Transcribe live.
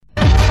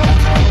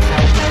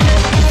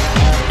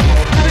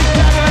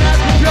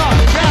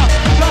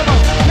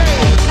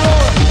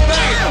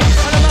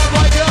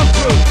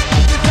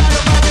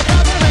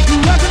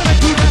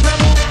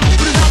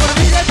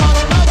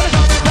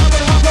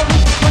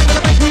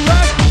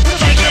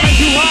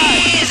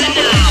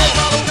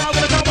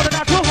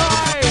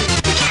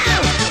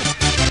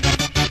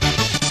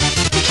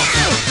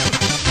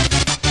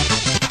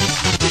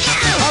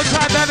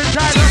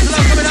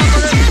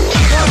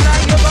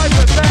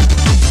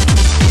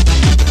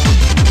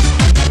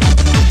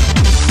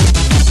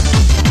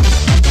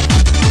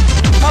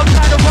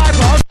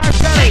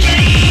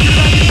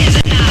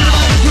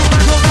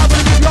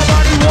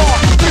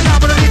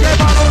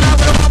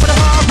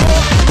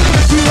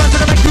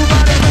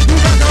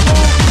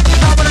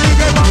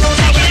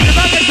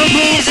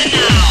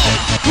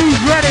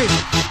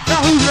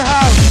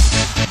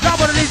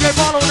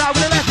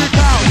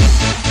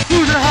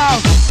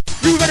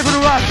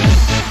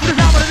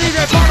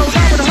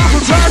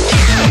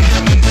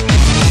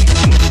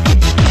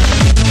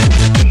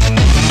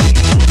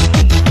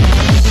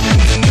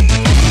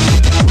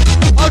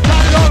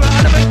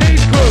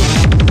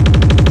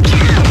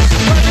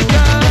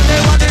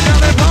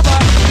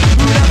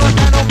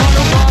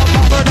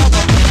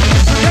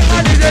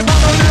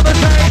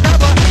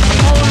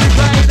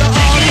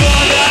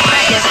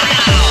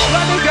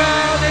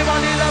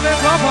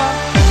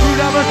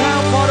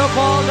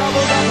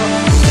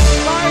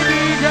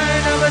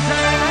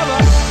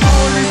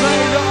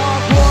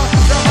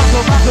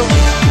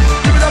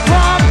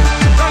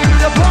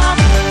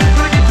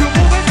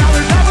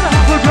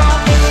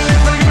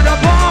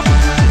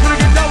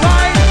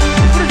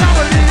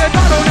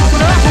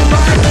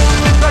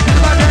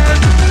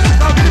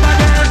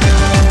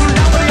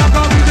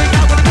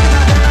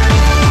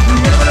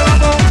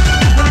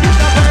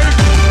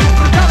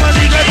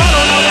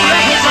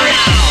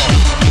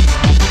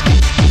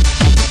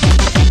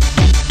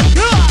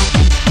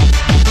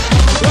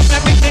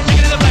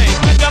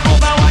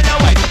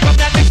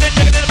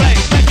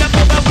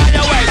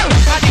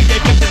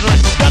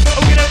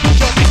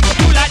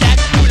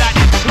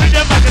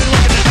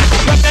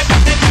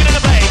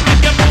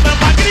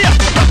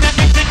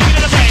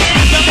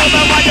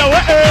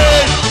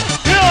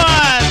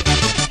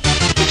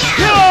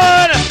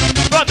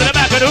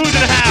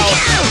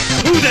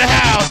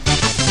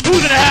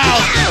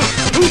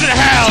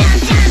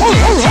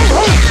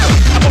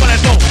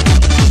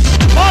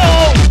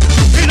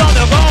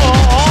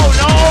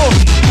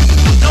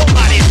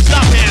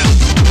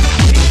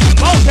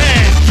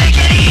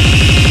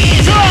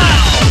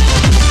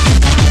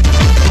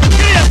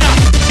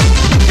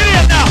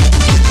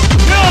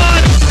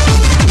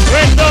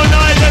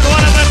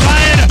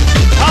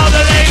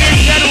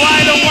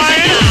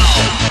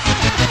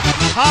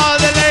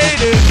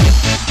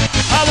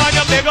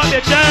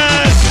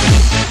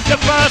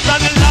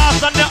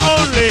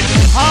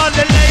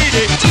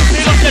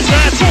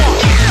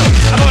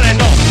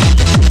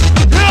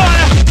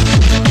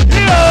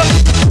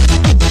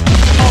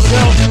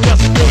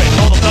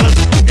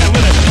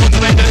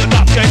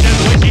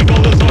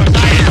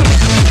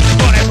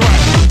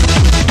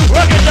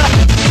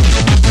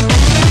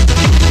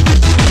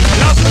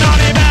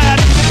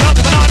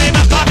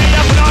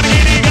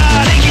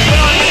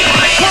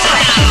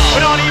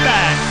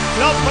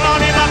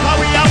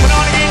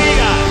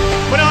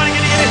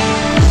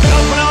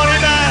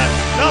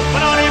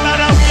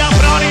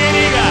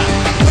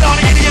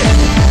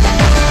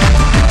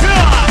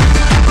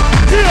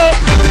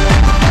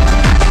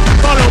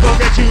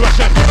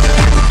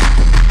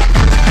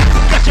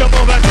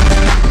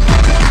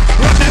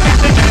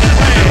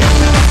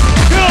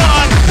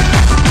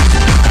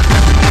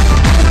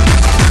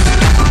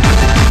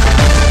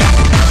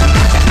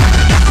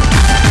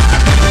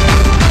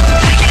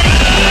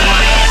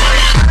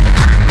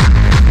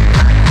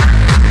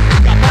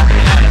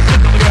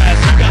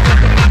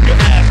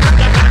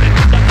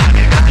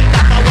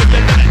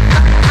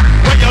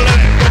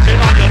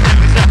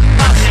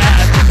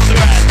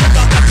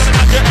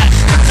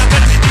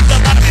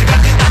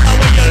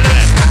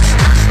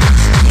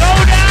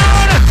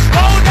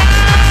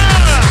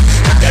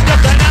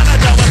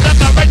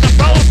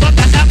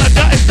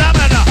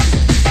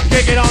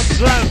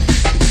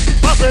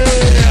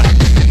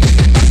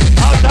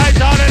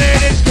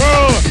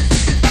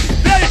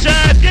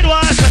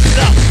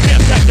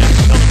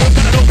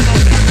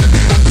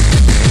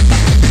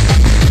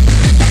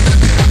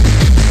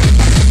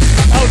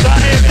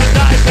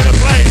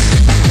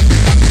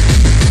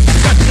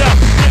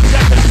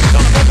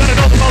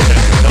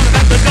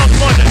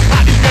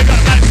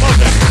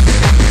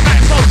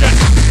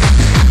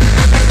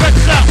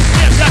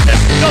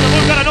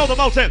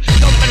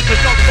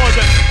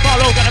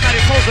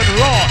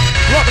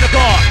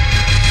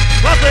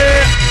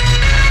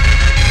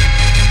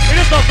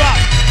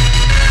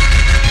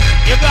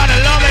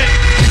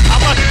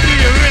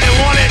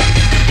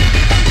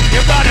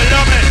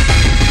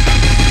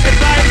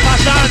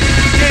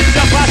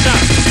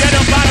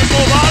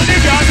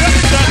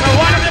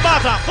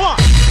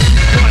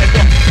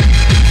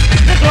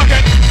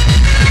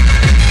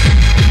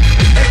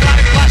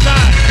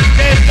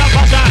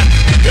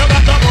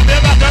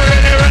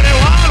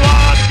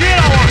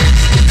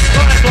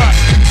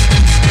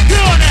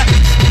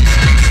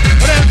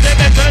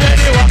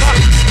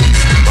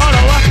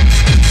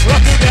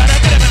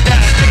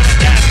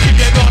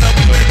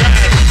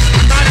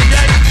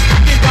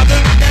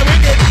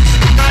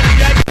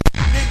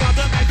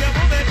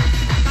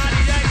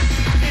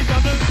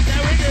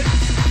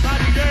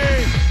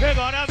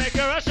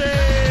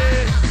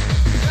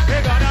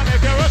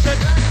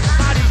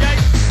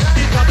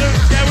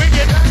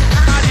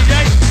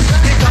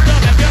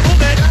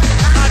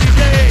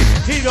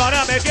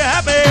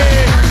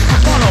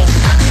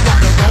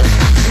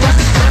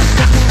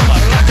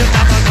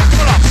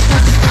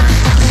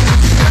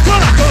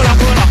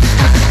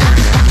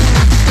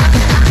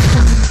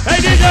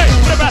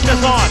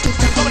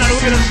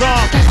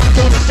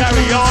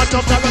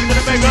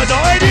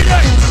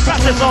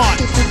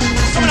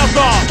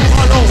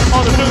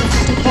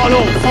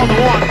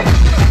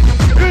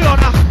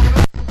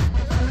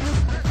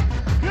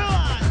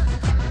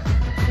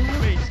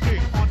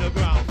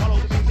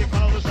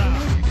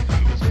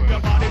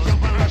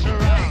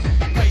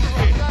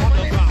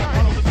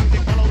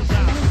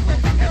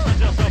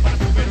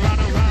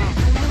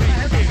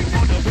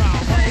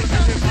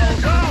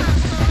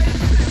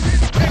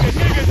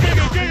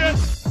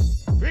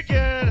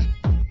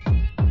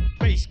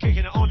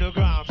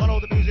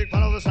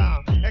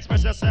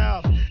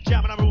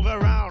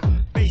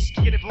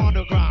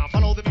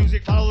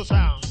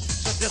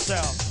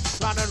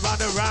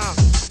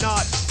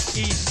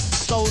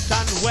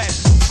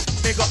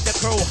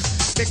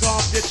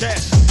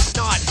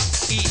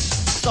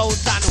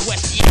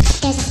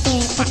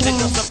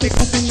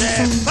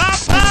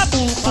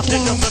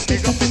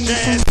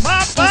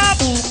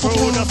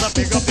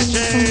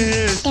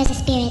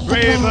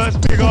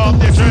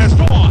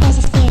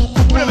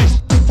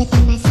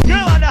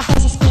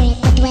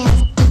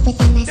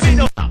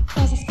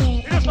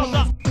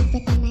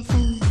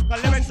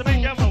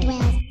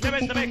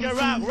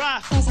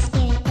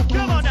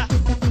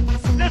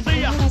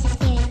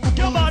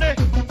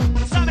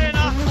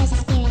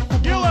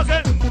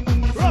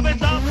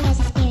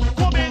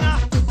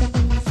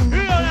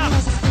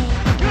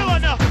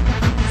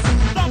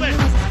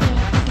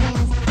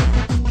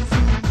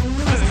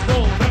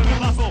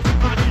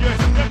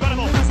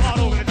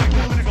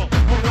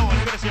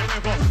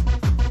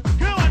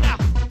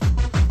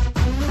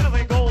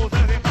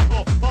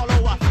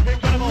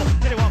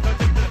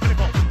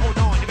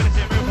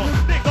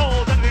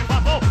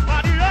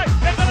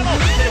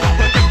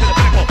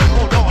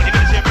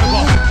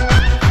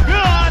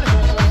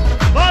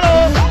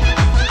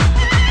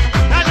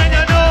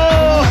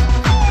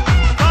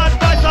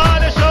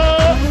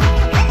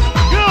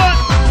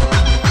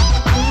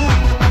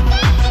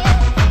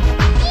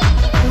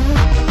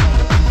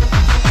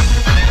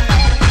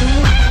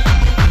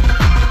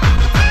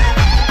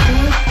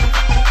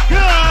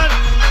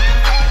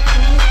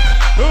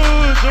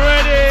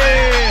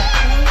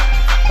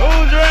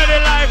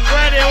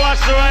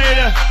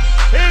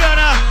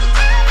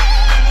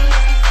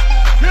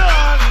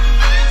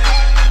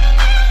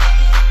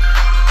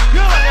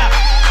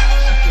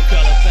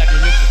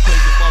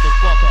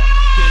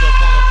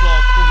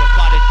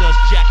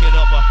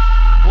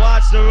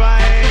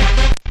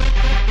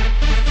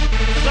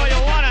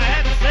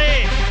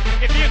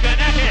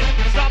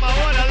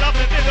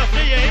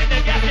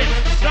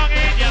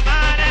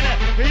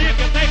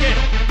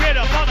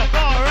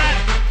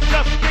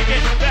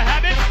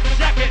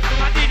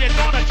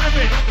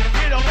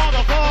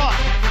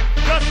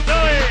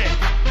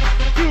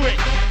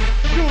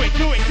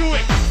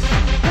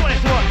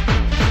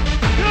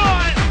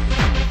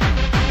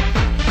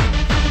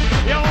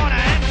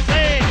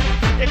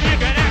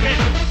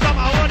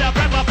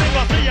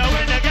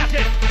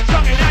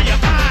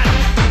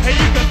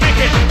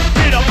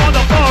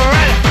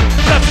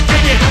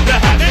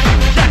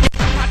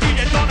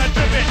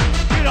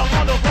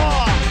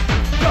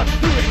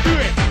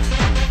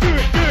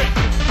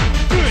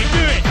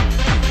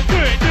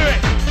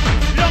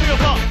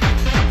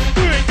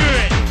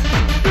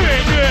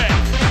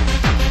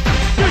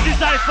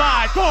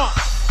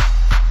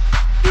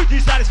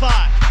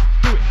satisfied.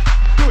 Do it,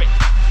 do it,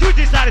 do it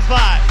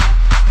dissatisfied.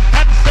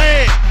 Have to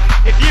say it,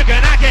 if you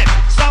can hack it.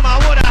 Someone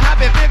would have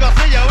happy figure,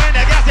 see you in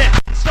the gas it.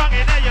 Strong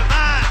in your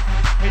mind,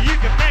 and you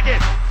can make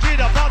it.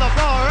 Get up on the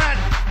floor and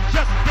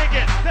just dig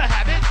it. The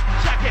habit,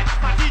 check it.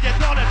 My DJ's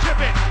gonna trip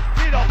it.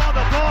 Get up on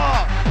the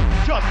floor,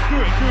 just do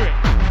it, do it.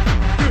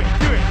 Do it,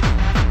 do it,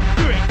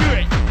 do it, do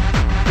it.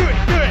 Do it,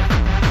 do it,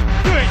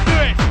 do it, do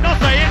it. Don't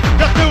say it,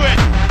 just do it.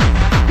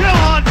 Go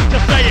on,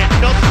 just say it,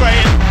 don't spray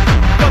it.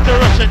 Got to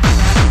rush it.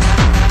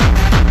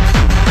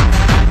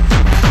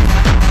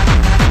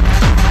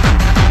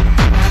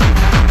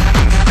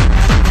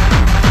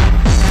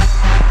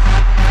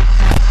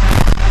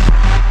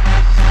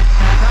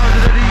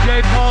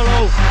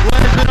 Polo,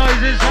 where's the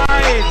noise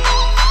inside?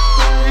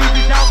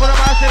 Easy sound for the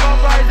massive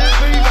uprising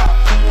fever.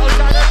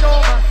 Outside the door,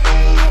 man.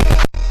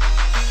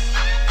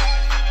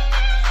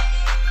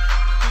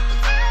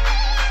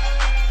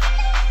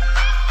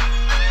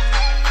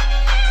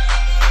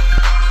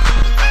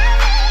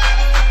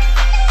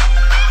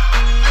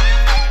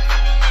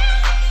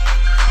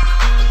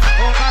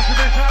 Oh, massive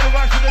inside, we're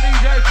back to the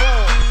DJ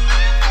Paul.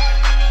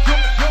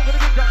 Jump, gonna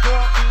get that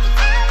door.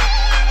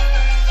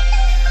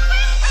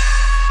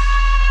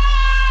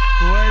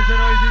 Where's the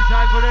noise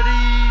inside for the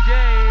DJ?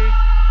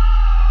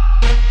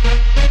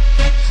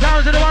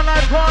 Sounds of the one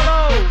like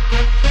Polo.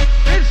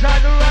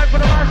 Inside the right for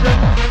the massive.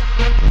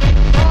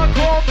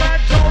 Hardcore man,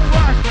 don't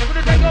rush.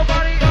 Gonna take your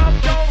body up,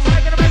 don't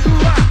like, gonna make you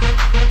rush.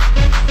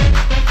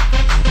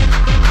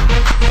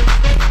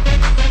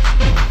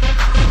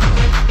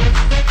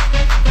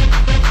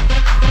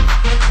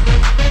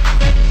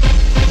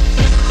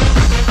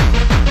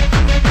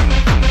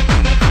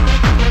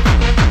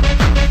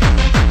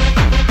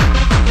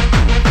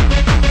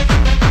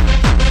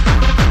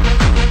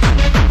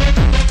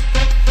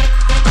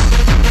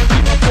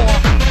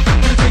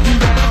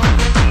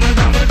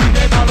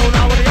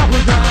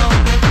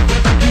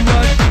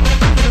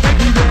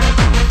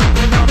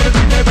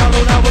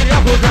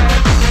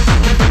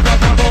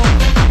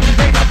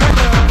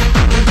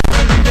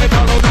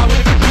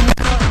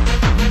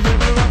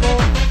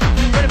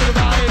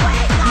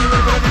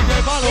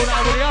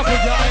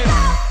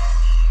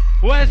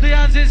 Where's the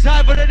hands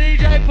inside for the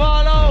DJ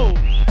Paulo?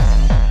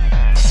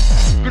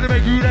 Gonna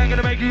make you dance,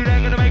 gonna make you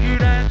dance, gonna make you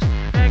dance.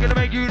 Gonna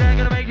make you dance,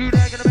 gonna make you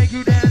dance, gonna make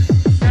you dance.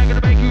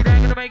 Gonna make you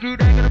dance, gonna make you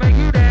dance, gonna make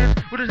you dance.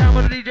 With the sound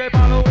for the DJ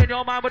Paulo in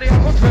your mind, with the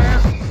upper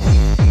trance.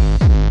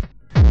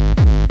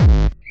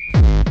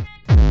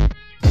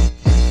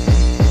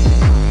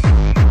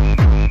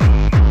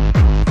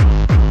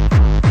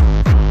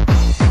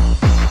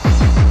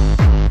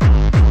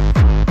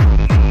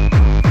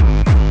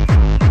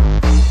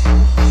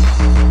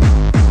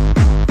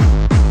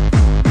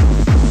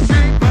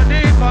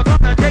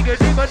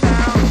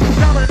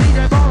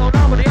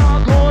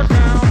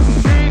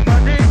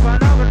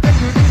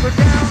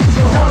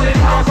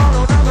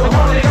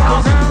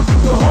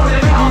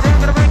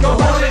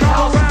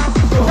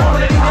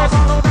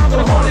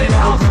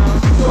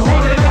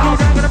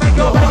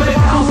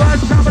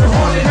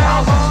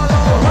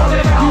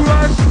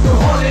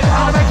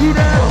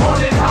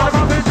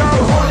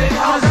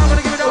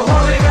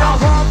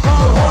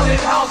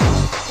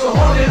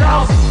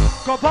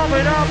 Come pump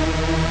it up,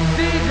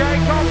 DJ,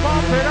 come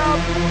pump it up.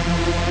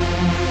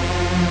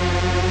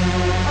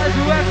 As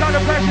we work on the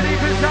pressure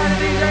deep inside the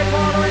DJ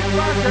Paulo is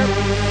massive.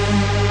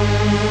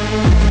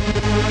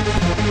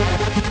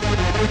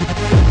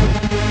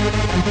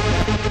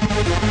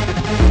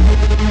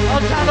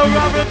 I'll tell the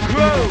Robert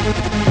crew.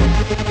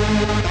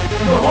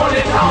 The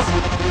haunted house.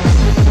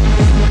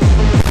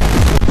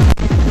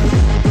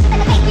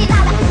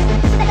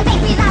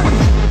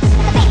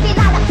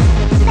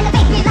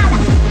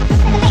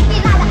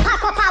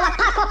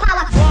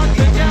 Once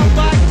again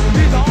back,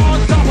 he's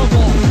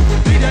unstoppable.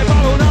 DJ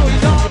Paulo now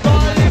he's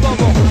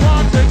unbelievable.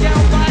 Once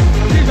again back,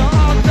 he's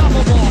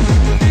unstoppable.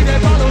 DJ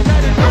Paulo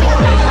said it's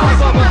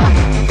unbelievable.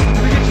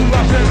 Gonna get you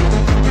rushing,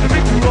 gonna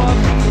make you rock.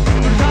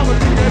 Gonna sound with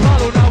DJ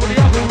Paulo now with the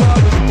upper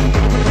rock.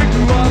 Gonna make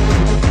you rock,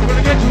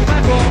 gonna get you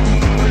back on.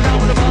 Gonna sound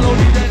with the Paulo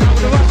DJ now.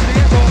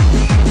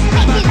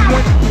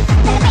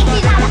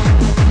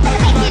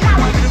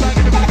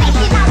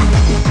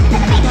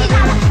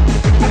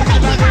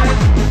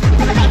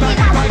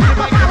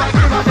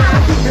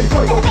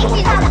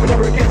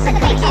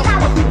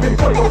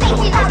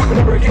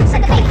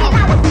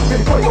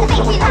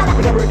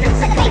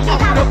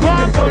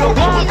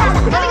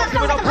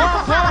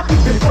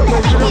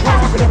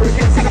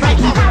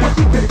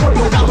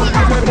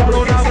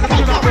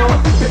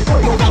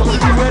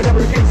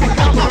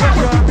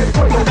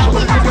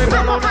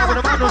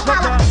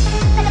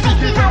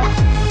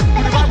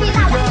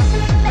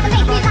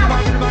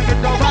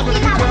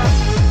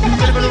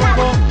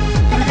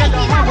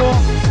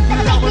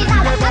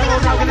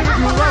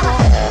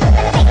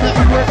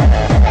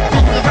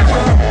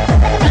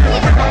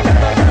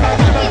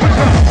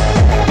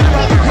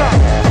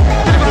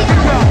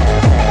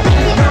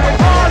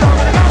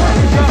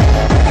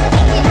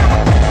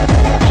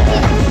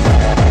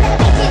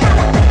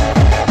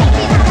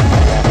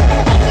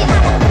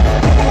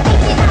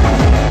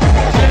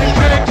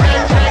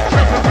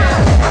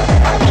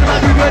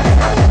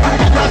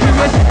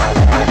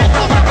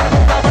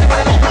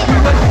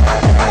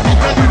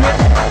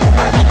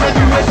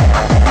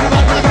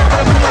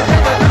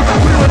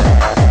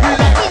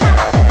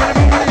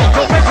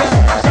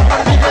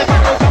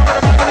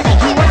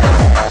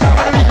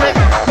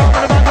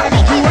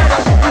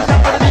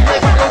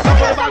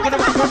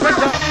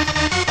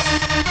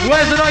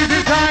 Where's the noise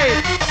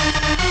inside?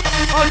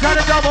 On time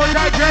to double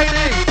time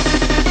training.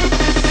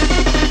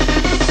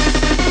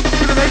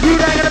 Gonna make you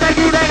dance, gonna make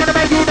you dance, gonna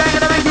make you dance,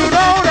 gonna make you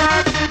know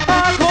that.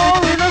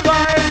 Hardcore in the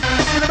vibe.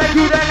 Gonna make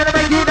you dance, gonna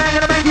make you dance,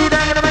 gonna make you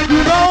dance, gonna make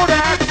you know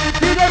that.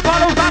 DJ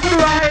follows back to the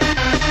right.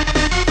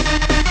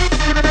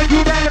 Gonna make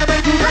you dance, gonna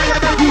make you dance,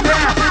 gonna make you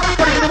dance.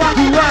 Gonna get the walk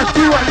who was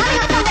to us.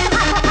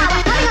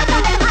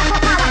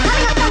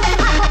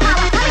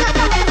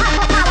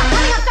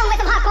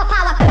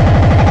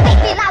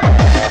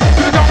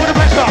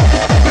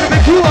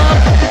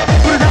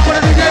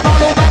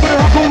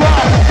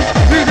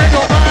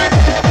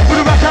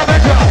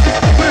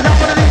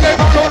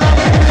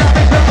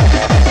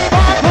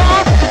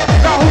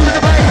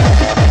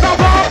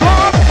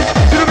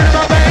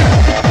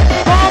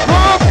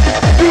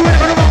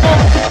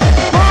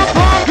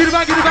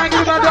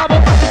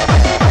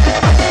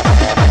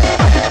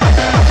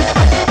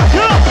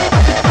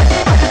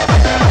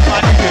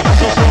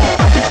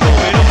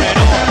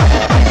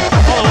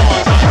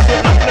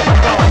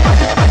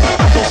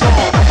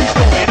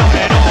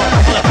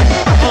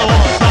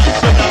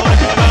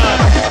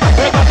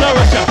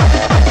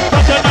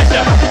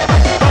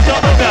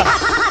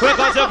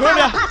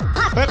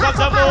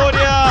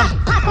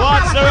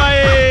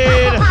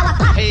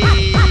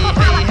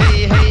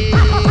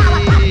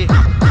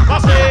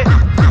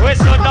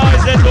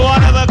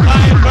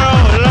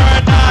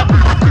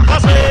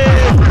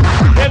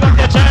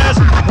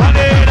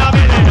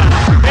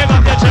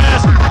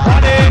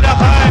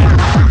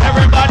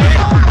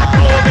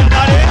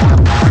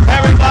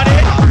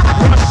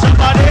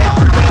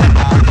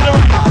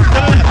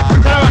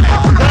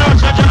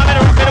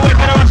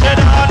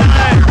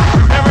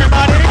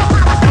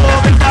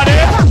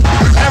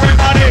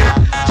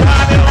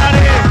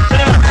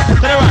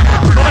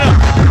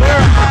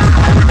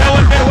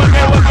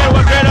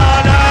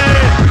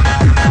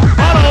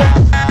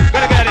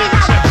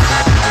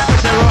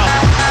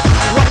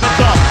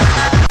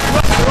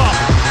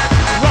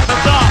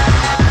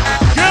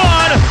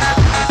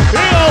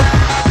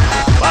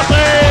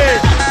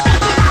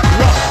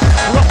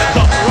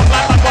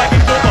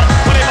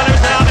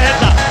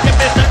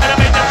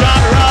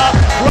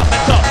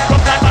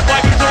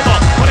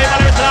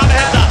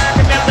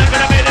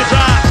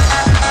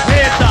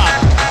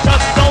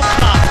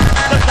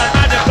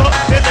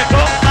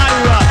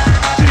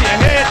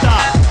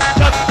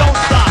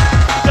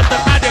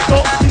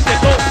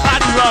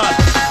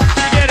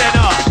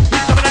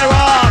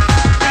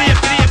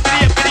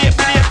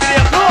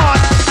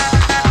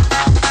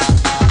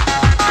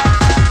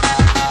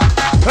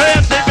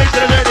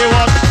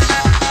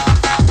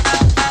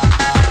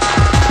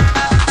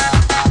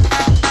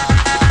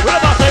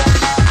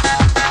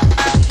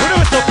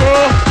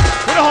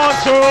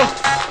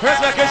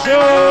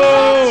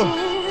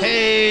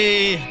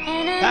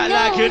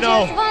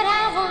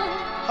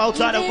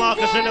 Outside of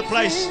Marcus in the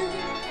place.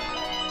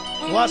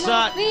 What's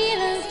that?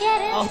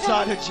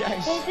 Outside of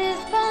Jace.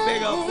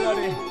 Big up,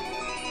 bloody.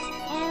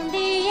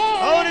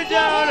 Hold it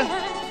down.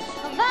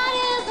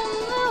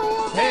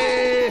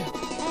 Hey.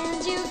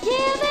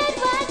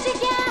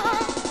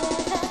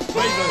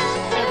 Flavors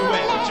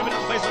everywhere. Jumping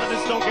up face on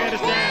this don't get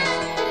this dance.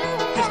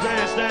 This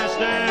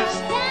dance.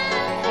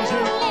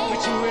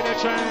 With you in a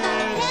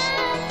trance.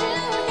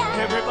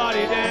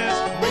 Everybody dance.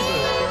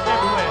 Flavors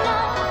everywhere.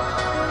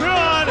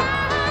 Good.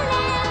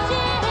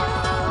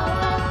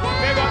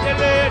 Big up the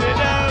lady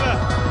them.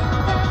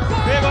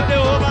 Big up the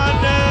woman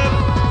them.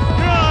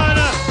 Good.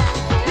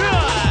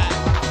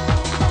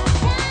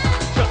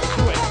 Just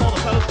do it. All the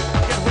fellas,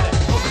 get with it.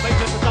 All the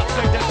ladies in the top,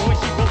 straight down the way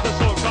she goes, they're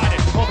so excited.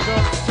 All the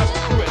girls, just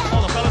do it.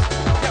 All the fellas,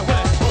 get with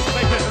it. All the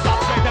ladies in the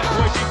top, straight down the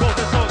way she goes,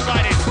 they're so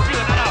excited.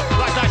 Feeling that out,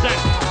 like I said.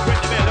 With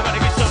the man, they're about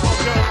to get some. All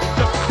the girls,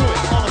 just do it.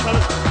 All the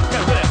fellas,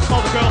 get with it.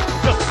 All the girls,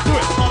 just do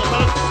it. All the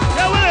fellas,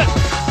 get with it.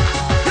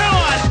 Come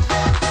on.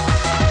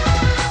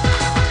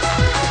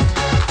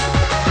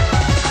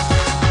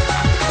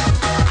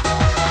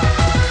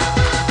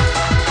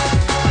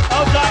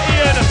 Outside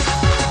Ian,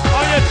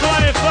 on your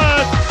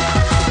 21st,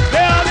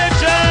 they are the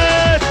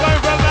chairs going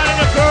from man in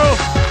the crew.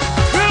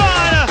 Come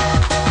on.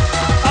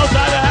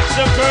 Outside the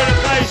Haxton crew in the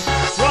place.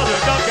 Brother,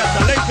 don't get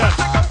to Lincoln.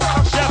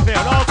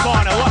 Sheffield, all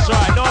corner, what's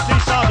right? North,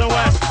 east, south and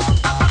west.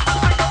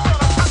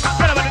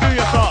 Get up and do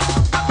your stuff.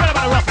 Get up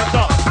and rock and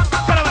stop.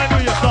 Get up and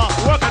do your stuff.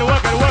 Work it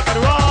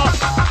raw.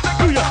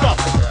 Do your stuff.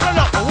 Get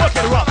up and work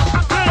it rough.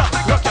 Get up,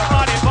 work your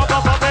body, pop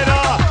it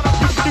up.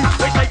 You can do,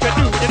 they say you can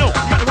do, you know,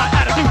 you got the right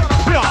attitude.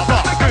 We are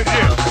far, good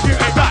deal. You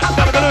ain't got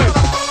nothing to lose.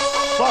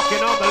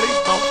 Fucking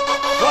unbelievable.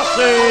 What's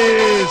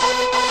this?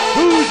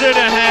 Who's in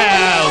the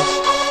house?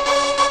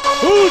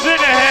 Who's in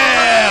the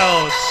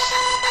house?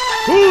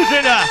 Who's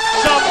in the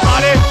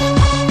somebody?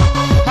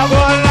 I'm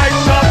gonna like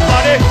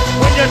somebody.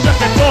 When you're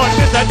just a born,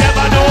 there's a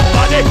never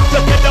nobody.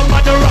 Just get them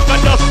on the rock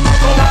and just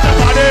go with the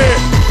body.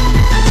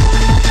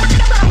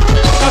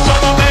 That's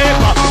what I'm making.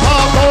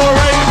 Hardcore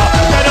raver.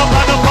 Get up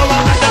on the power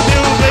and the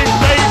music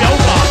stage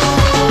over.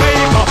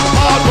 Raver,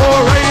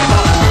 hardcore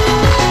raver.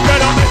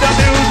 Get up in the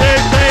music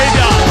stage.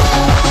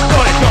 Go,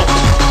 let's go.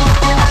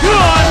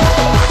 Good.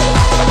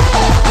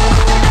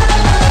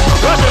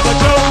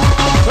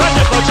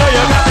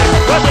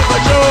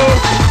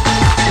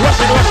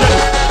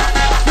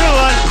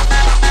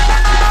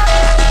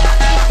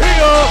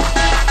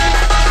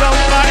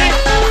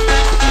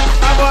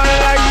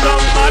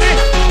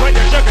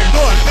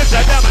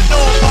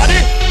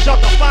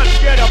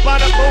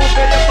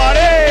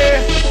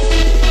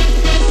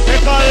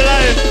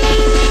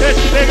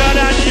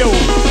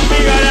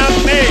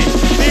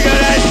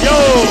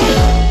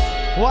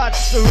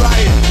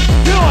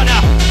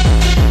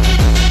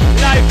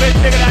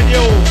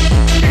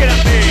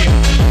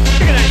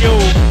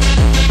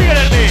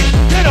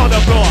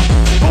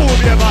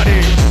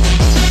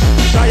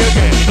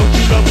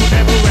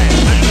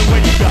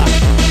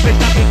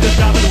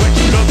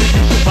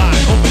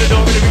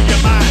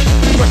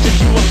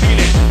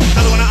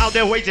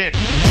 out there waiting.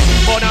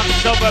 Fall down the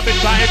suburb and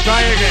try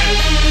again.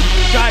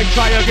 Try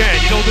again.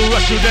 You know the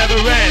rush will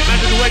never end.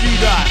 Imagine when you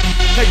die.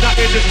 Take that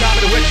in this time,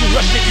 and when you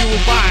rush it, you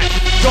will find.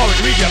 Go and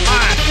read your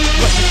mind.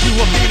 Rush it, you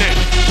will feel it.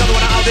 Another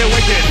one out there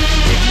waiting.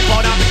 If you fall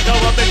down the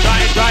suburb and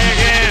try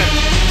again.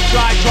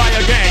 Try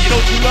again. You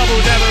know true love will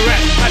never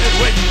end. Imagine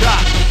when you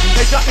die.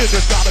 Take that in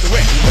this time, and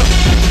when you rush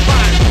it, you will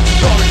find.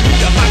 Go and read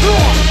your mind. Go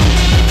on.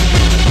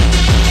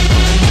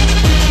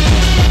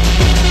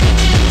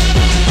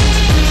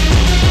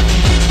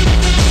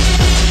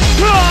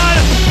 Run!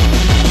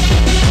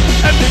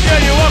 Empty girl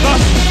you over.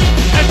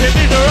 Empty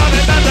piece of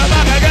rabbit, that's a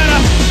back again.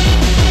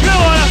 Go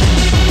on!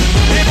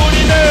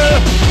 Liboonie boo.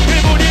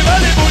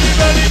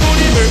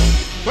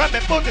 Grab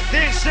me put the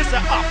thing, sister,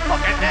 oh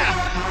fucking now.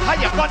 How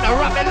you gonna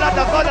rap me like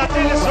the mother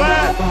till it's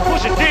swear?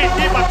 Push it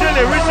deep until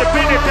it reaches the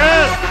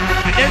pinnacle.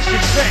 And then she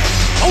said,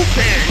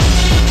 okay.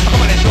 Come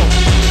on, let's go.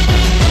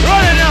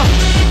 Run it now.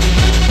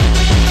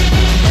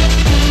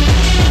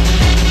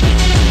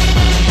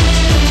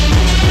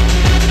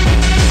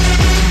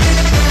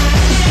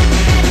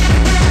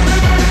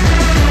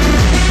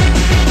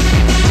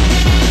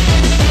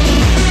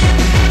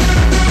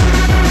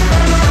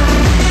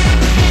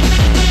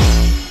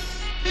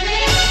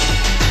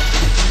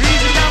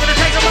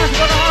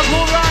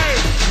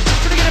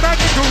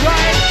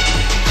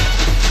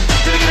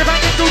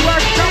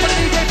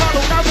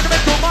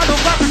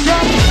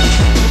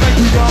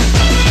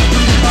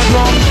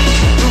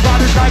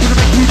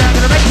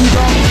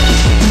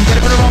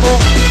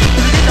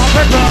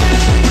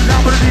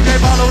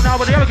 Now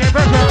with the other game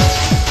pressure,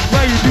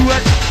 where you do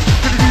it,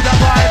 gonna do that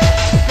vibe,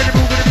 gonna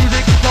move with the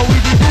music, so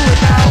easy do it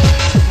now.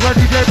 Where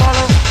DJ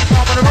Paulo,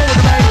 I'm on the road with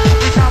the bass,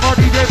 it's time for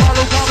DJ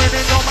Paulo coming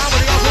in your mind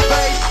with the upper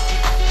bass.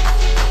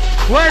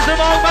 Where's the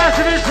more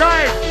massive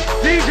inside?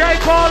 DJ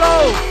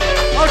Paulo,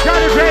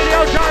 outside the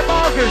radio, outside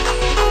Marcus,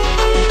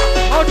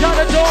 outside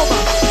the Doma.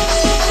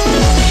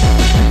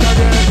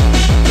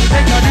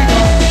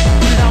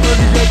 Now with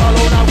DJ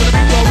Paulo, now with the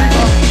big show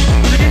Rico,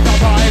 with the guitar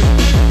vibe,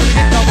 with the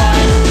guitar vibe.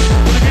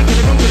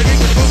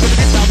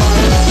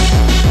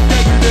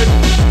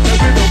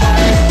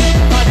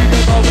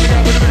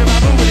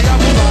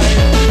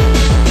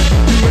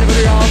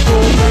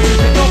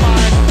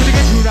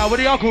 With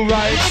the uncle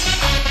right.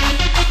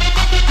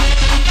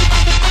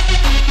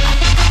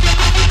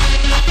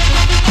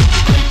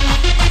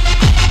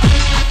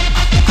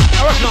 I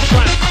rush on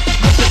front.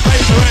 What's the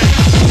place we're in?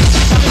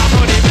 That's my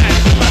money, man.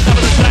 That's up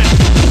in the trend.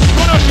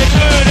 What else you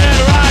good and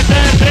right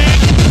there, thing?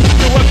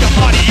 You work your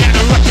body and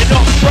I rush it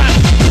on front.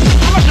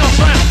 I rush on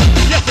front.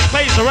 Yes, the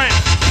place are in.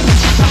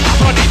 That's my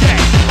money, yeah.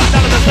 That's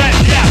up in the trend,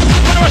 yeah.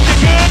 What else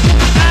you good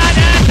and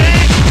that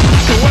thing?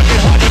 So work it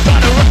hard, you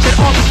gotta rush it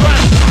on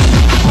front.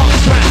 On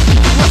front.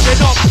 Rush it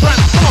on front.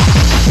 Come on.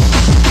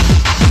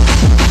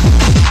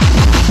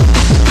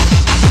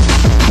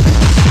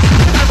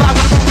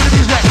 Everybody with the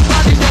music.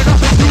 Body say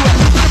nothing to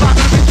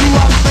it.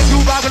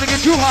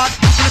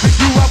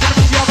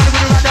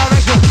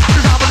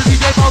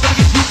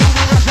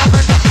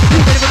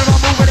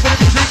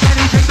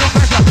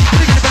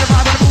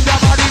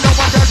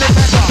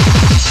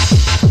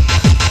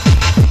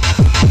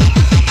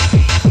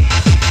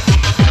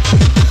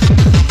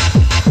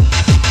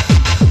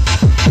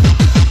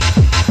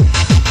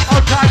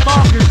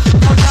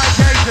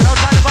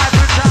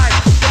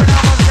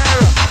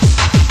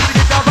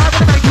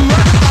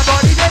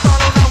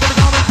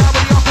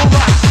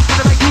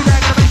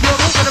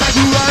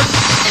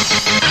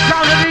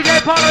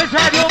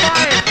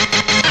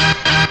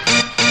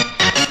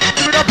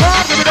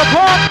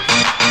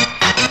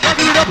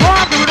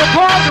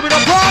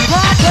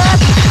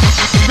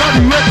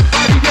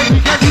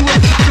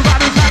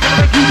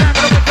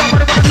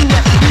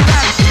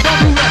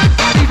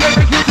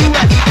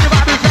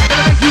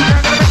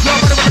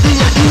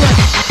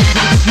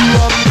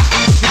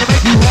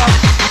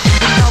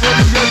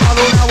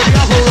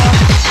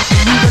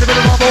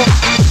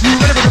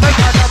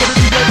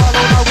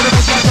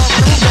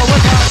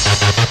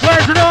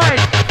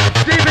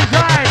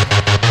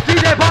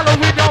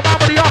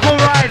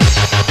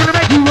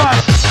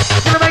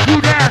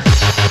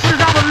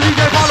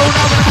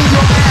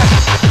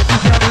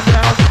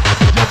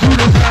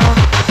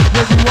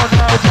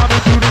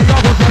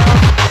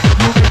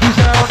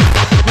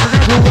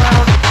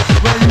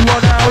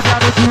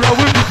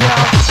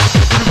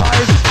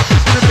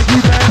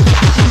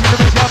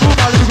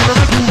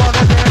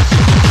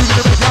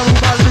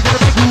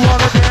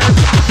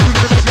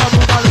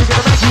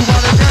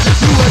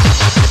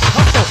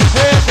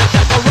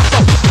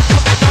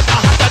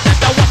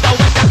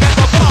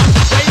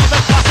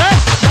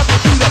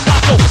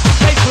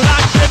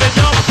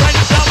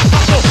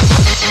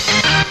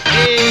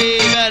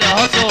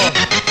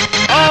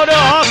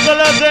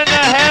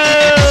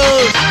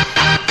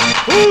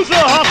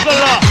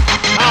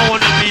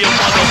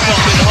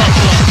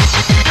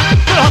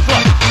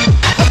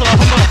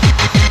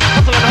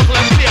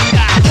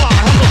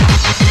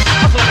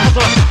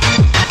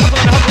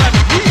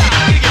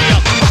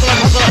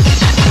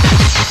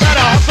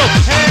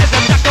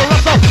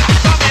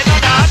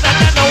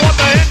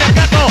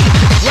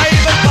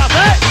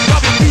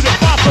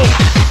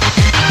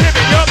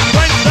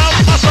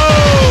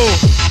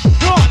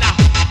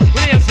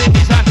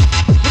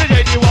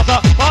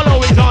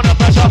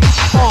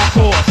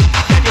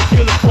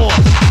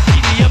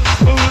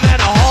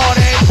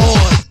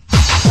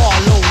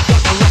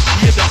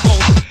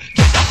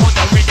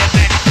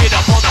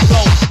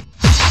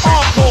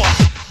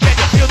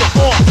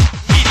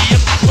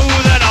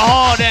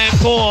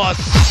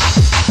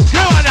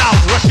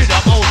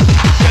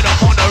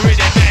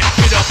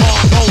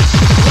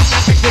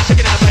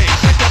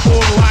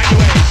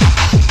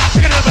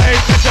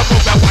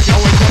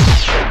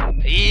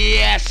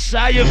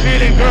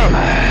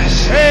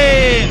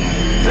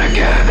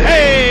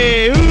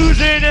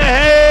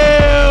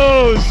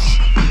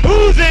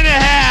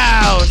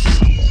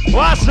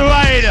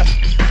 right.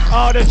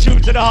 All the true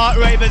to the heart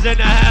ravers in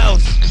the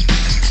house.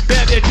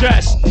 Damn your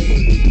dress.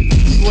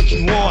 What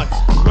you want,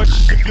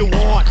 rush if you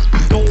want.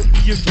 Don't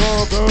be a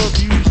drug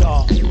abuser.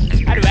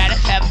 I'd rather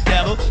have a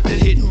devil than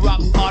hit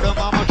rock bottom.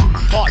 I'm a true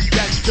hot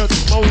gangster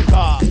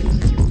smoker.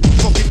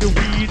 Smoking the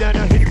weed and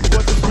I hit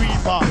with the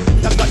creeper.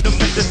 I got the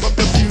message from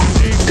the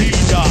music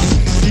leader.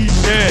 He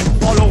said,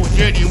 follow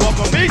Jenny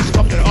Walker Mix.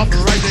 Come to the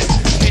uprising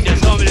in the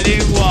summer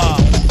lingua.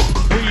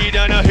 Weed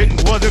and I hit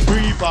was a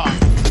creeper.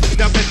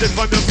 The message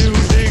from the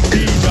music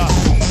leader.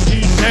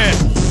 He said,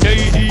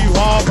 J.D.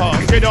 Walker,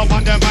 get up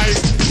on the mic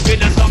in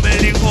the summer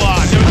lingua.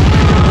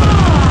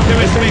 There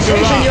is to make you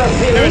rock,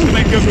 there is to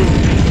make you move,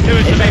 there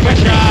is to make you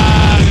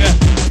shine.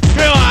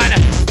 Go on,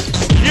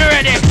 you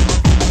ready?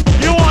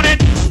 You want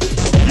it?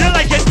 You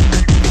like it?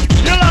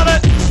 You love it?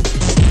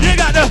 You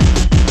got the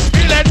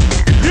feeling?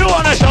 You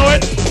wanna show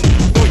it?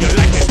 Oh, you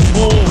like it?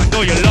 Oh, I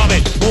know you love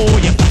it. Oh,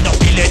 you got the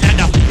feeling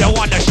and you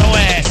wanna show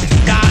it.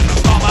 Time to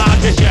come out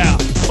this year.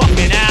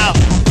 Fucking hell.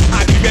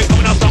 I think you're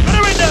coming out some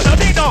better in there, no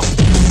ding dong.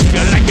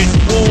 You like it?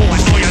 Oh, I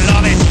know you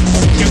love it.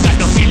 You got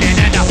the feeling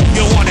and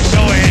you wanna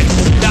show it.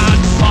 Time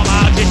to come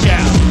out this year.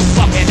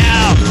 Fucking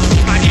hell.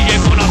 My DJ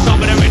coming out some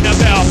better in the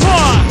bell.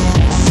 Come on.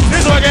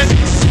 This working.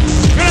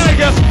 Gonna make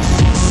you.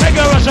 Take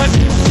a Russian.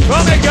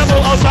 We'll make you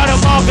move outside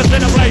of Marcus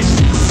in the place.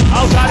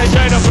 Outside of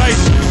Jane the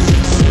place.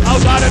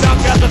 Outside of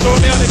Doncaster, throw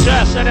me on the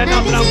chest and then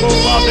nothing I'll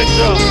move off the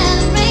show.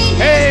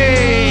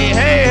 Hey,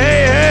 hey,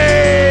 hey,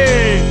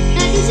 hey.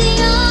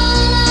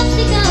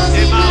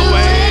 In my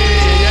way,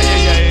 yeah, yeah,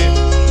 yeah.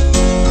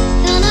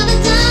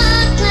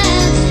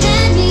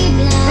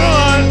 Go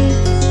on.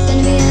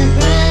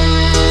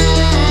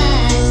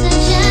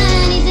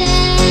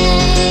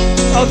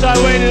 Outside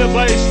waiting in the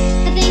place.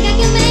 I think I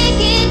can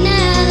make it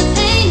now, the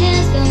pain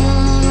has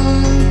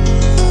gone.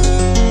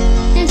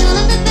 And all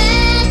of the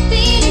bad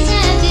feelings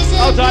have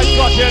disappeared. Outside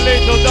got your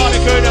little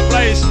Donica in the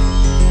place.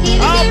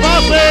 Give I'll it the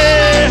pass rain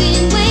I've it.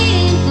 been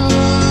waiting for.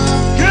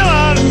 Come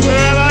on,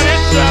 where am I in?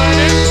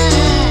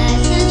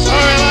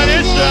 Where am I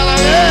in?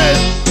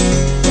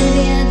 Gonna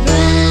be a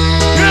bright,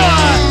 Come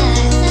on.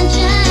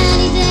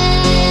 sunshiny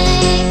day.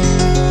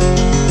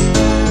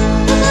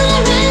 Look all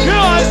around,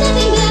 Come on. there's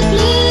nothing but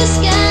blue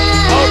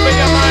sky. Open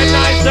your mind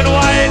nice and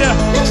wide.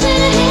 Look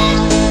straight ahead,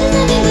 there's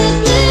nothing but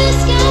blue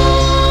sky.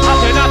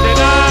 Nothing, nothing,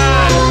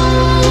 nothing.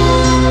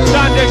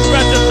 Time to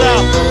express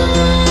yourself.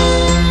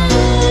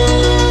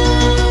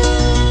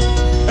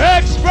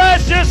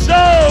 Express your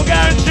soul,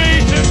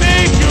 guaranteed to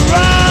make you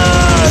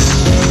rise.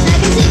 I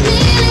can see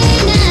clearly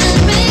now,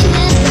 the rain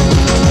has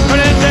gone. Put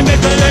it in,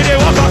 Mr. Lady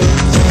Walker.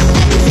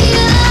 I can see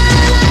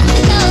all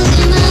obstacles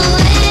in my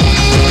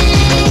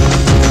way.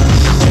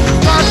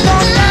 All of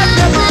the dark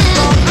clouds have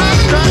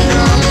been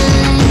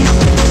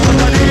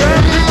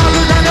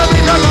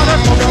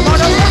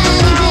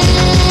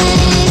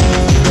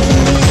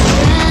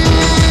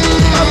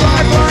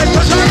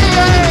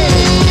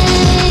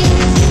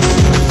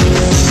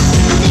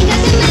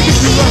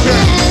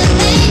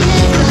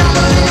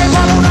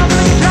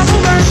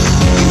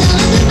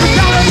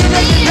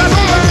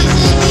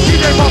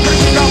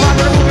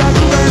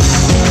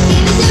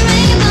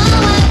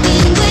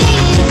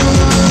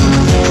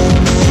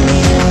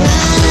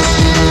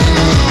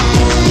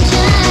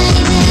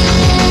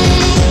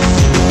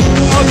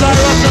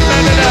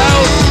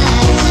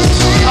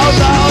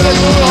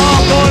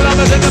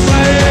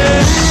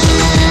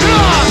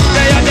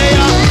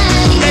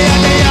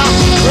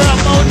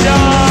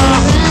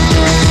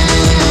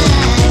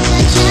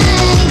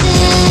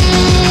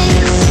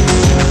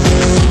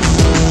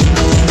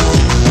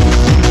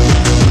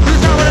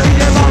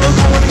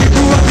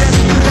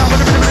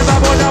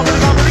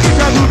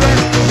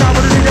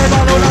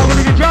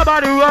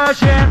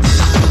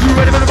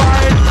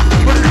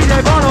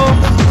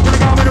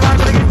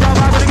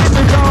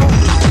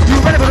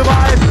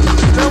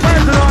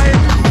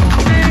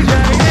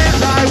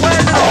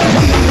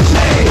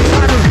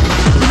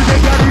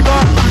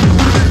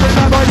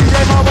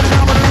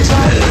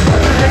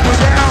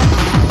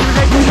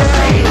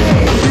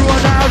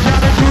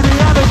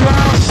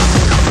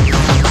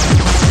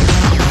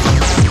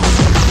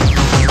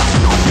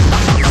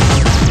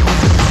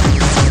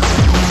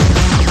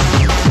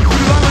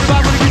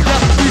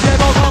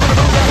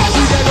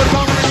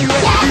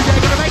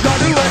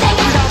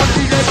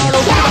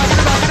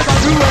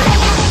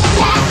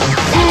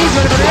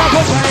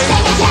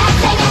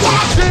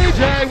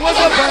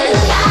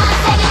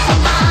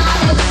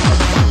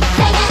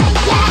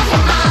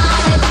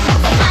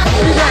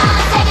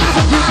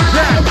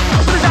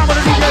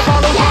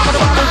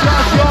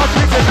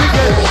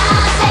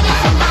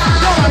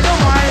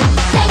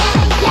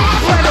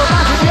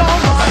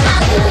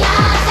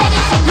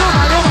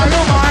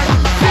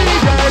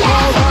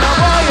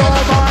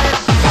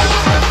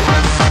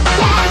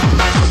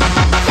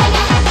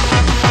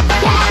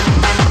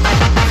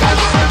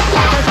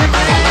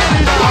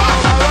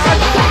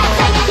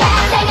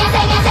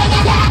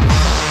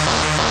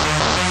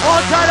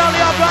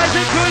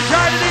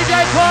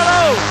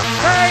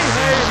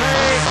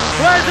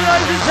Where's the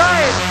ladies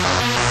inside?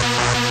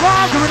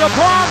 Pump, give it a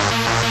pump.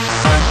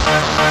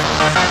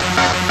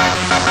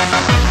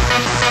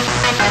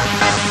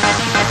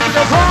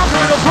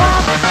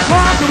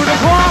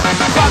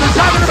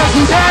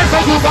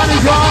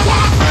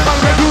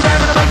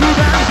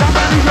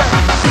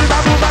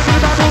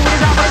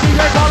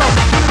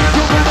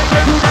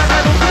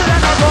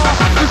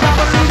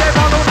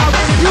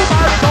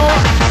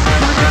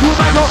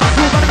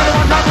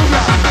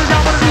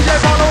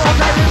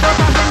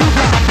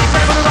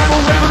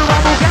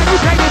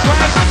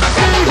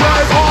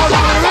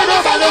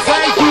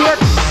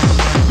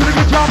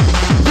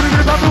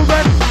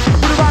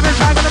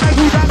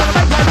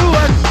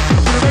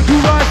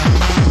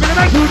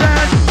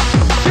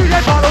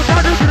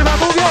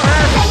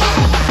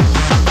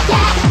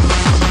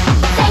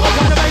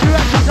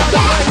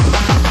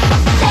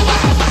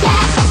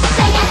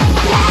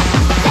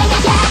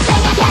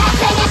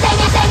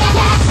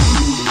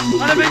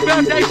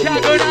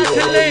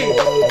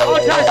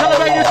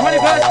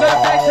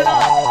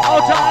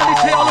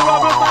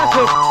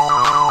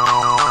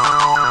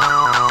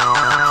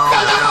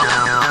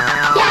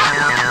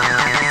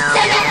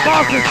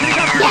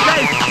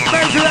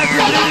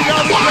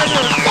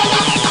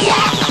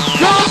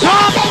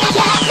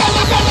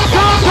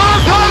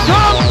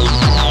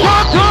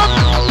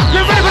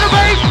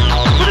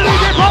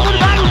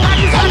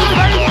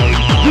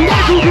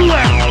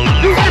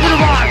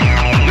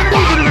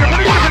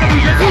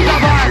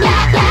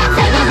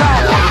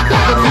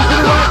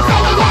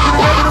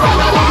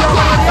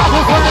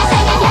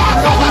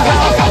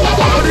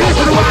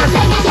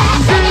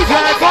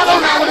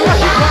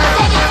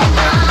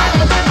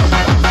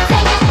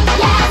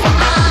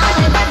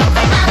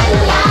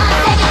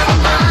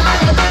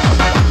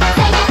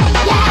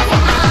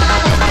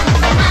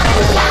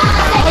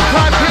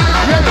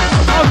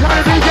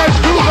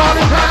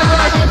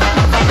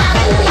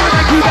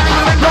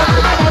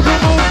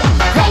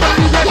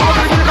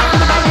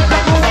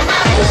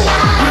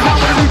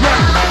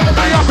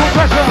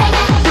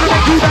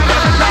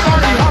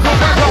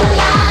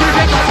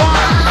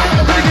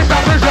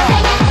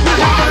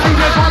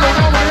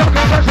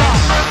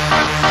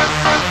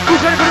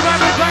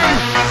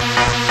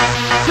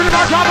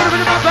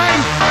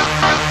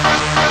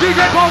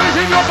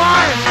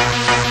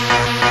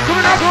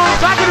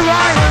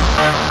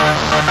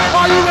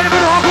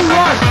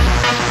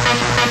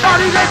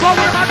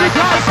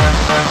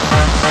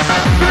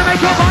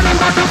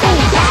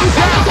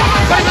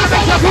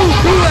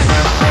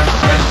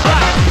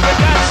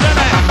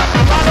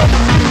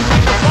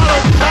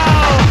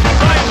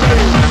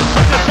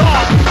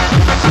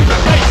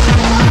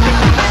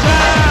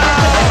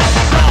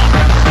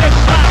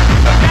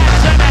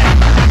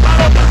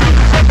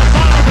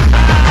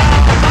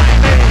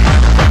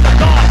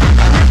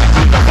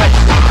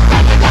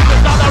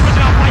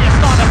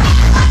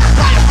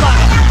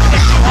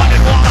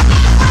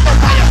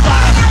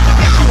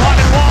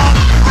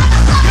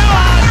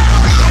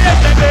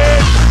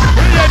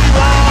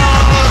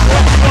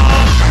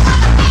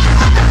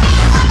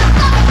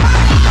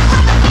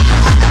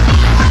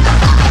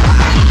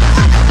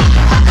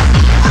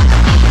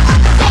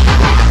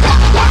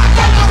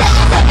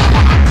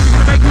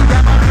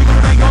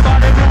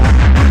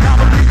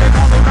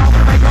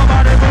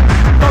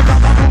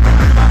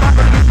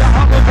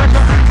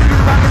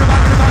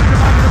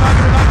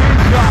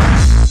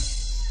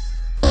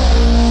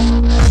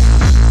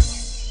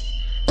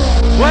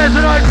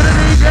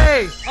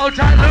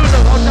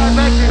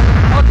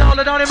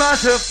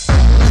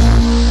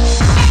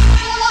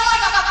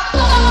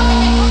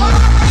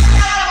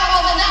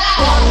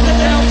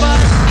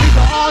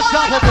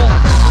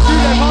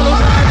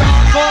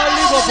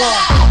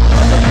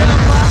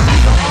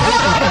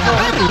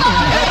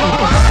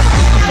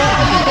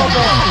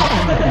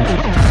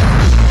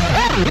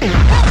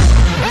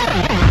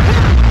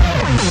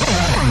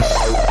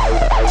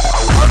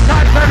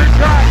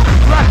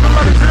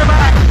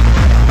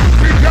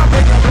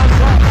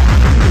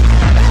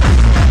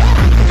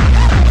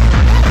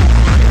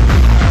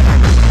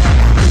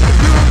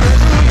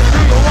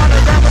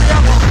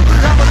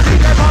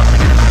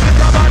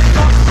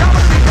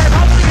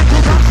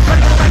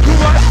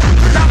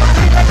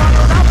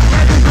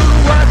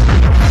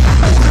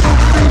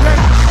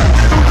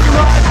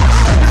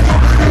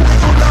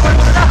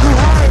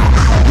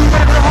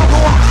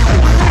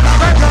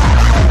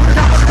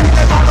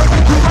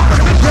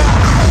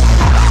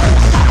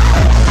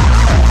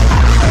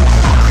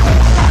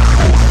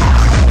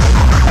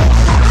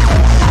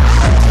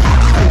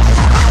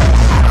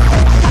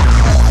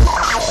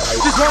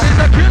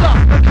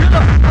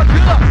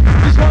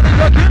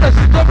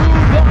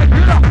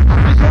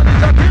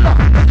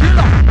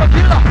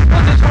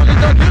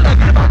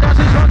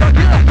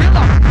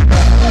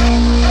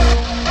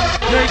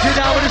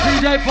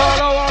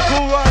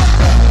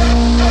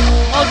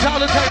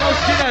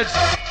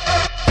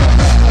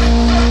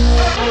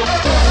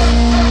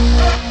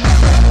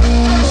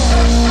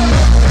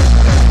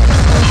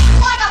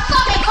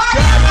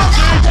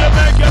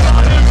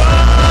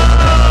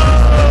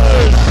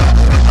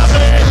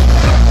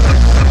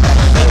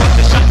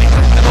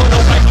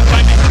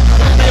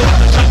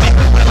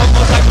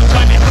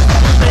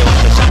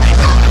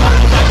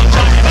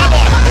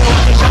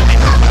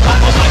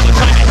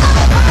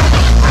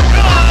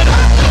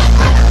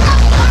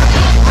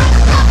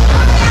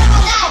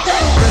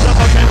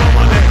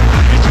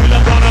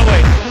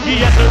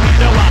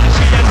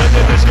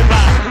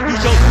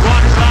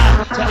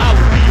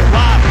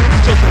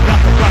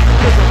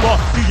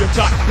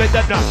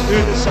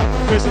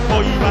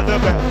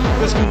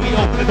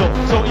 door.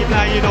 So he's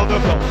lying on the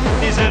floor.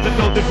 His hands are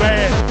loaded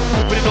red.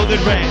 With a loaded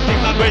red.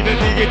 Think I'm waving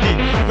diggity.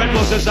 Red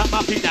roses at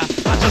my feet now.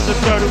 I'm just a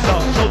turtle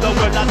dog. So the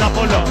words I not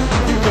follow.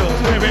 You girls,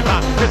 wear it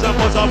back. Cause I'm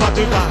most I want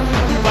to buy.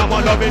 You want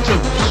more love and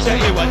truth.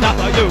 Say it was not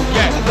for you.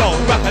 Yeah, go,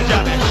 rock and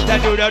jam it. Then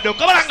do the do.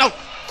 Come on, now.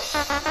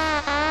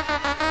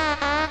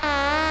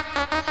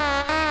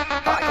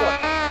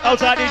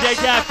 Outside DJ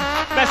Gav,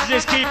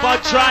 messages keep on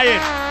trying.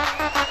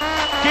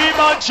 Keep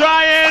on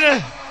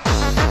trying.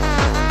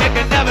 You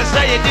can never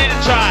say you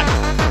didn't try.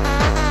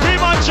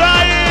 Keep on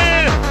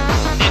trying.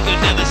 You can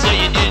never say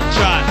you didn't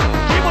try.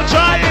 Keep on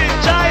trying,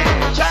 trying.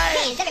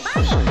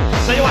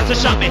 So you want to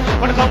shot me,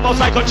 wanna come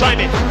outside, come try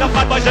me. No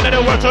bad boys in the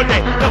world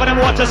today, none of them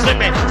want to slip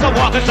me. Some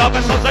walk and talk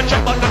and some say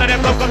check, but none of them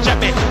come check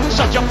me.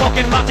 Shut your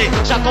fucking party,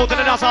 shut out to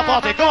the dance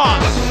party, come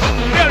on.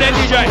 Here then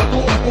DJ,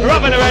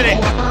 rubbing already,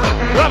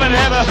 rubbing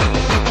ever.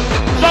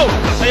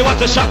 So you want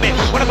to shot me,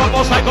 wanna come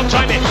outside, come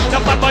try me.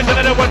 No bad boys in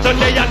the world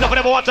today, and none of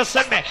them want to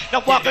slip me.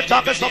 No walk and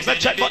talk and some say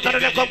check, but none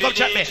of them come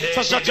check me.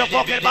 So shut your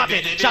fucking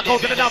party, shut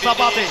out to the dance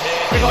party.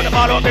 Big on the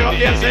bottle, big on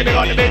the MC, big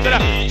on the beat to the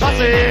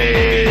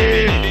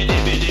party.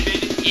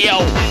 Yo,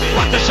 you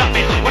want to shot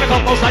me, wanna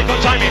come outside, go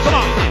try me, come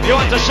on. You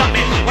want to shot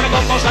me, wanna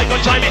come outside, go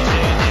try me.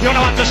 You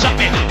don't want to shot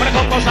me, wanna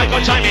come outside,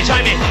 go try me.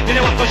 You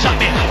don't want to shot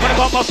me, wanna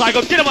come outside,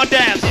 go get them on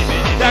dance.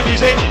 That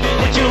music,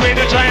 put you in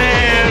a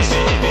trance.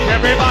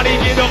 Everybody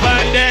get up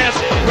and dance.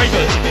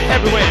 Ravers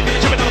everywhere,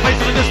 jumping on the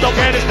face of the disco,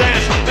 can't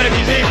dance. That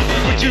music,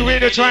 put you in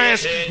a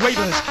trance.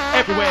 Ravers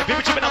everywhere,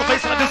 people jumping on the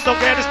face of the disco,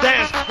 can't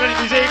dance. That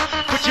music,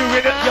 put you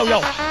in a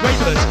yo.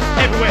 Ravers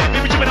everywhere,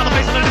 people jumping on the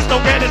face of the disco,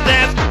 can't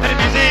dance. That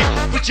music,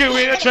 put you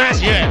in a trance,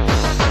 yeah.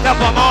 Now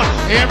come on,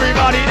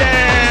 everybody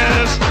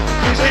dance.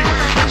 Music,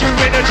 put you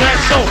in a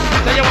trance. So,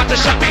 say you want to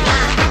shut me,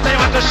 say you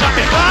want to shut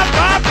me. Pop,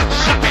 pop,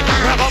 shut me.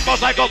 Grab on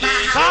boss like go.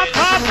 Pop,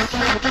 pop.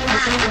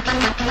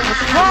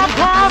 Pop,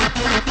 pop.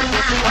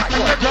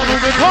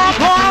 Pop,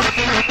 pop.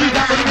 He's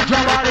not gonna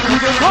jump out and do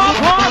the pop,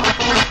 pop.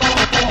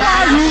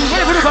 Are you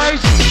ready for the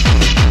bass?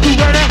 You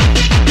ready?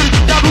 Get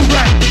it double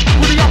right.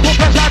 With the upper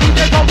press, I need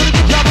that go with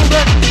the double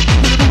right.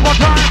 Gonna do one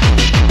time.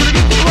 Gonna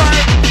get it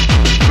right.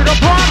 Give it a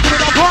pump, give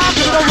it a pump,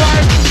 give it a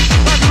right.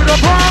 Give it a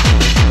pump,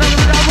 give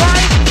it a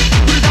right.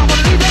 Give it down with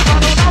the DJ,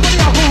 follow down with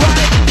the upper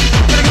right.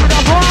 Gonna give it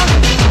a pump,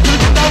 give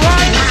it a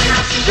right.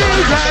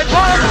 DJ,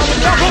 follow down with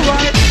the upper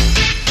right.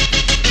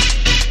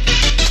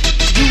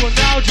 You are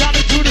now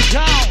jamming to the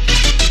town.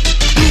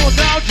 You are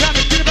now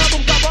jamming, get about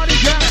boom, somebody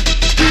jamming.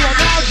 You are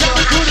now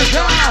jamming to the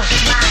town.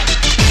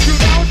 You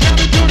now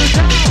jamming to the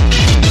town.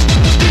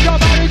 See your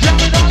body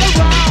jamming all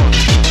around.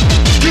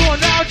 You are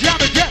now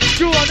jamming, yeah,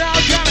 you are now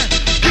jamming.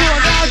 You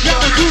are now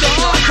jamming to the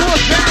hardcore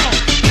sound.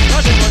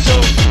 Nothing but you,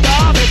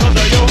 all because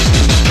of you.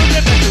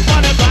 Look at you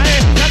wanna play,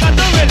 like I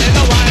don't really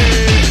know why.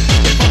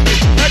 It must be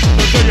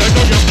extra to you,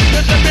 know you.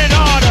 This has been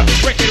harder,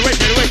 wicked,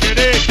 wicked, wicked,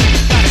 it.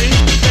 Gotta be,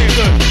 take it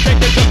good,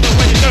 take it just the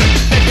way you do it.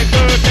 Take it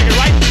good, take it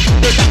right.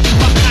 There's that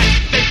one night,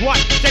 take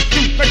one, take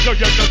two, make sure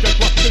you know just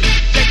what to do.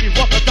 Take it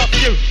walk up to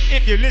you,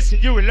 if you listen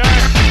you will learn.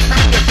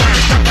 Your turn,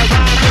 jump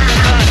around, take a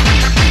turn.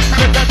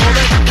 Get that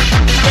moment,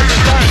 take a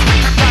turn.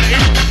 Gotta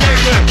eat, take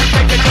it good,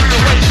 take it just the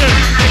way you should.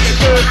 Take it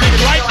good, take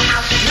it right.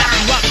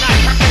 Last one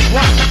night, take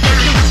one, take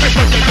two, make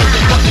sure you know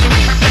just what to do.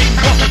 Take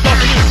it walk up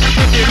to you,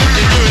 if you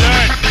listen you will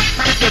learn.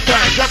 Get your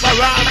turn, jump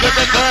around, take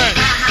a turn.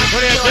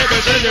 When you take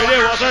it, you do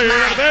what's in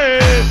your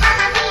face.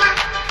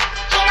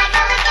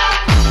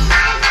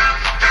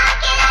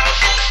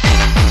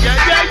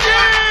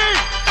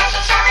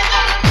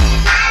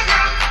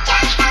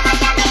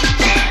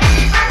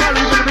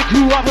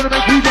 I'm gonna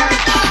make you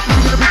dance.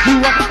 I'm gonna make you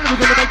up. I'm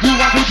gonna make you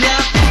want to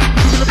jam.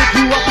 I'm gonna make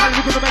you up. I'm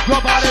gonna make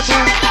your body move.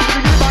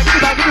 Get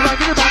it back, get it back,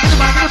 get it back, get it back, get it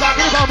back, get it back,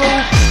 get it back,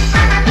 move.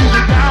 Move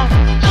it down,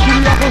 get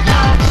it up and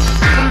down.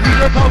 I'm gonna do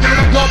your toe, gonna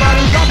make your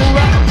body jump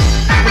around.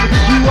 I'm gonna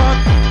pick you up,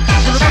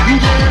 I'm gonna make you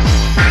dance.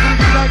 I'm gonna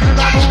get back, get it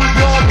back, move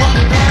your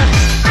body dance.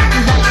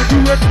 You're not gonna do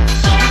it,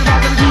 you're not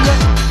gonna do it.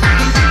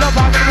 I'm gonna get up,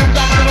 I'm gonna move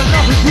down, I'm gonna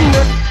nothing do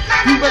it.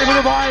 You ready for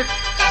the vibe,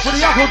 for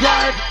the upper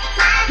drive?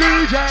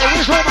 DJ,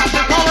 we're so much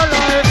to come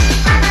alive.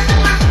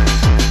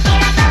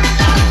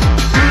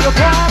 Give me the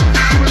pump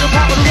of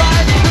the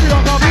ride. Give me the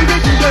pump,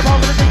 DJ, pump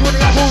of the thing with the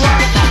apple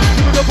ride.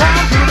 Give me the pump,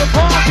 give me the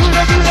pump, give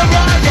me the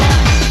ride, yeah.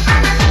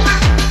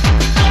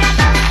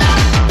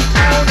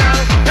 Oh no,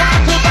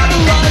 that's a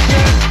battle ride,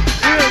 yeah.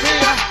 Hear me,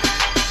 yeah.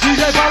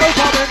 DJ Follow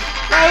coming,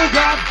 oh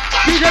God,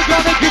 DJ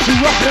gonna get you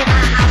rockin'.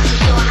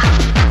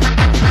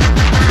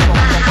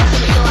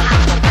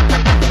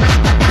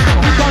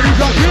 He's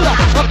a killer,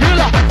 a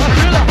killer, a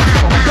killer.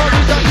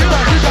 He's a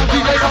killer, he's a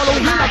DJ Follow,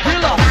 he's a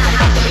killer.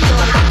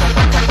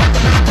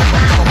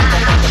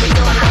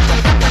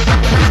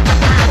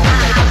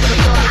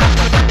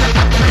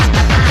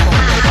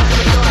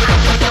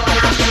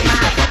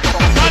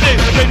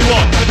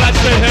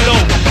 Say hello,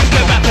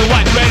 step back to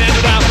white, red and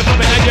brown. The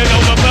moment that you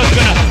know the first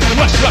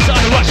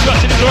gonna rush,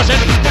 rush, it is rushing.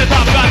 To the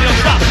top, God, don't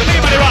stop. So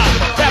anybody rock,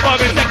 that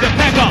boy gonna take the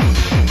pack off.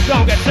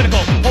 Don't get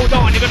cynical, hold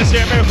on, you're gonna see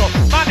a miracle.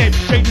 My name,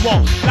 J.D. Wall,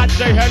 let's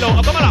say hello.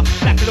 Oh, come on up,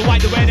 back to the white,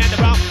 the red and the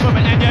brown. The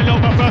moment and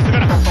yellow, but first they're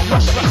gonna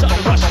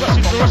rush,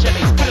 Rushing to Russian,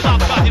 put it on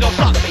the body, don't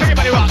stop.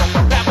 Everybody rock.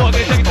 Bad boy,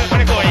 gonna take it to the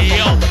critical.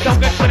 Yo, don't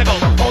get cynical.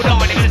 Hold on,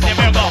 you're gonna see a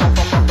miracle.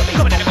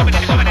 Coming in, coming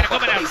in, coming in,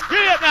 coming in.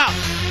 Get it up now.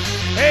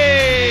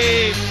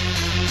 Hey,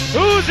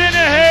 who's in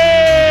the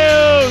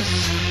house?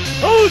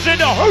 Who's in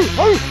the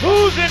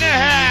Who's in the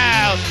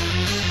house?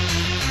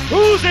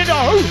 Who's in the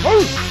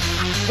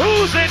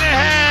Who's in the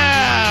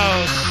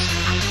house?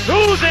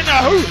 Who's in the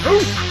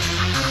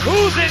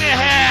Who's in the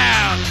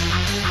house?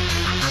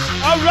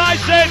 All right,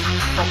 then.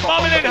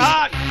 Bubbling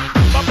hot.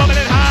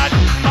 Bubbling hot.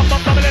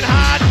 Bubbling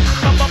hot.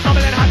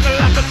 Bubbling hot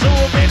like a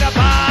soup in a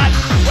pot.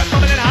 We're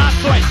bubbling hot,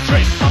 so I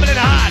drink. Bubbling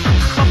hot.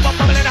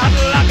 Bubbling hot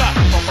like a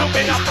soup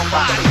in a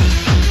pot.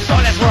 So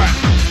let's work.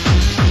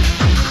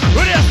 Who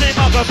do you see,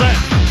 Marcus?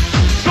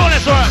 So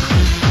let's work.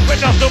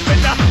 With no soup in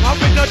the, I'm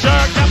with no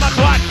jerk, them a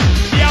twat.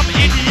 Yeah, I'm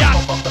idiot.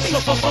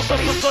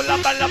 So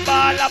laba.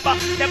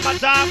 Them a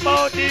talk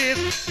about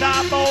this,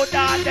 talk about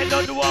that. They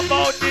don't know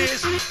about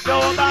this,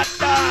 know about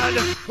that.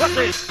 What's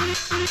this?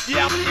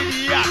 Yeah, I'm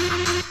idiot.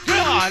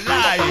 Come on,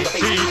 lie,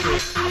 cheat.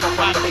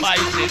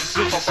 Backbiting,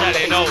 switch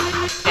selling out.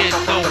 It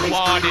don't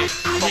want it.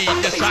 Read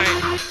the sign,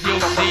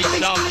 you'll see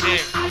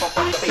something.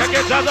 Take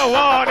it as a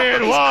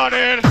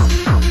warning.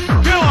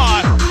 Come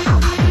on.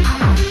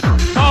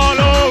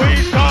 Follow,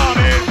 he's coming.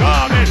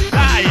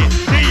 Lying,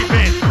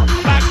 thieving,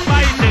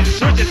 backbiting,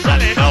 switching,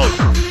 selling out.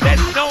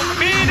 There's no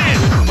meaning.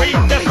 Read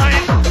the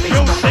sign,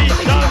 you'll see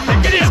something.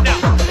 Get it now.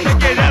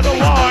 Take it as a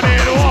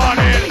warning.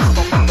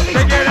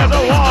 Take it as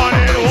a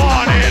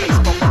warning.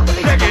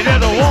 Take it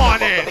as a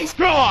warning.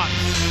 Come on.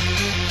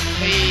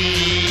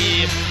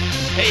 Hey.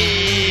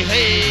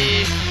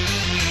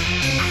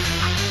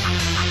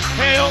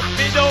 Hey, up,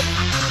 me dope.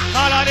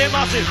 All of them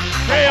massive.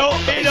 Hey, up,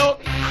 me dope.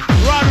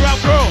 Run,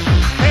 grow.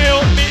 Hey,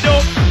 up, me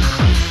dope.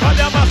 All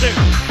them massive.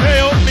 Hey,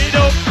 up, me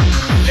dope.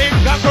 Link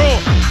and grow.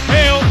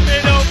 Hey, up, me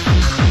dope.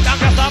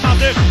 Lancaster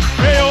massive.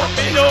 Hey, up,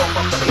 me dope.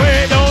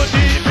 Way down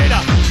deep in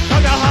there.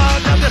 Put your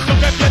hand up, just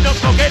look at you, don't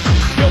forget.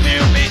 You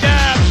will be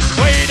there.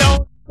 Way down.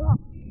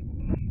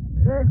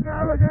 Hey,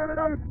 never get it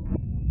out.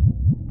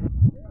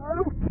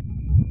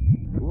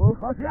 Oh,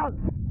 facial.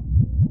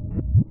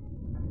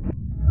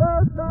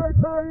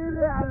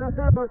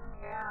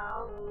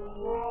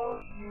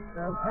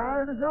 The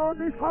fire is on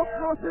this hot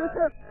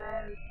process.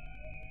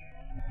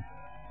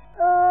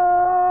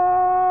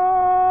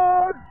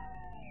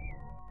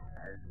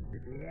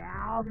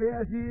 Ja,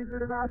 wir schießen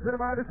den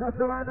Mastermann, das hast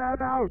du mal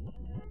out.